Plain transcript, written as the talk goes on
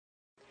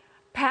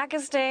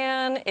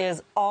Pakistan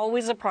is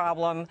always a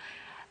problem.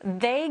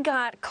 They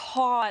got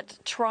caught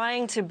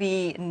trying to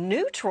be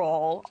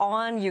neutral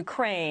on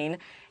Ukraine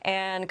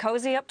and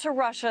cozy up to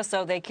Russia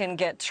so they can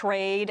get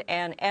trade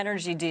and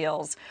energy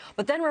deals.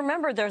 But then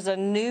remember, there's a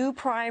new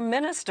prime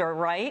minister,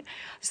 right?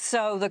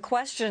 So the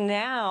question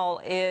now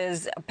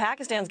is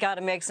Pakistan's got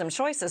to make some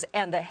choices.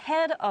 And the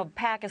head of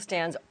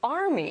Pakistan's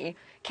army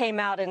came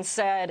out and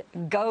said,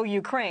 go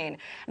Ukraine.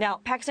 Now,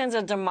 Pakistan's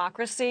a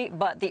democracy,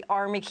 but the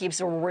army keeps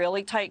a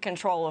really tight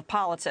control of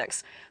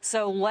politics.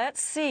 So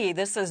let's see.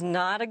 This is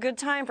not a good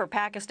time for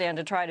Pakistan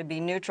to try to be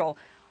neutral.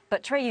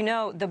 But Trey, you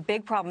know, the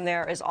big problem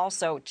there is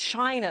also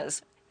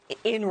China's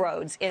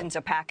inroads into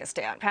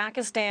Pakistan.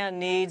 Pakistan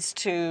needs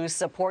to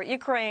support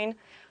Ukraine,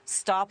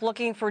 stop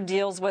looking for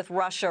deals with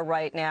Russia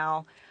right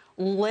now,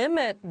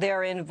 limit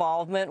their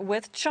involvement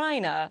with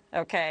China,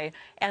 okay,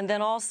 and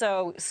then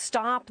also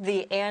stop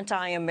the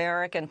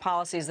anti-American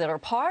policies that are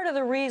part of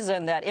the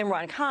reason that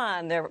Imran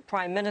Khan, their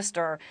prime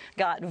minister,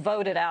 got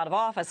voted out of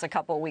office a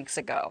couple weeks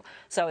ago.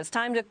 So it's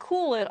time to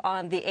cool it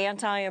on the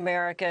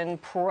anti-American,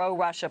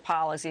 pro-Russia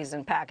policies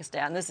in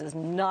Pakistan. This is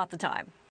not the time.